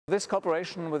This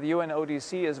cooperation with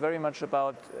UNODC is very much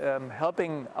about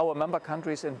helping our member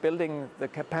countries in building the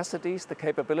capacities, the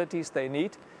capabilities they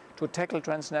need to tackle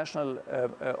transnational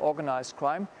organized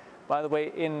crime. By the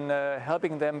way, in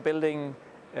helping them building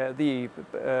the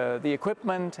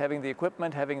equipment, having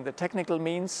the technical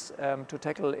means to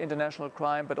tackle international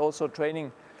crime, but also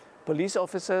training police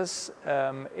officers.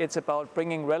 It's about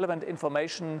bringing relevant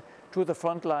information to the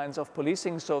front lines of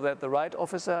policing so that the right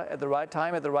officer at the right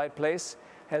time, at the right place,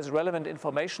 has relevant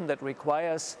information that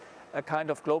requires a kind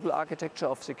of global architecture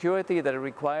of security, that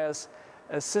requires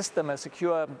a system, a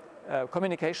secure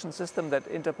communication system that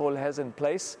Interpol has in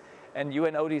place. And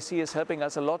UNODC is helping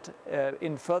us a lot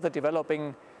in further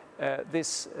developing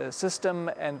this system,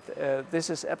 and this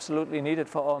is absolutely needed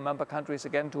for our member countries,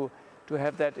 again, to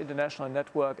have that international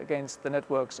network against the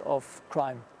networks of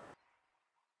crime.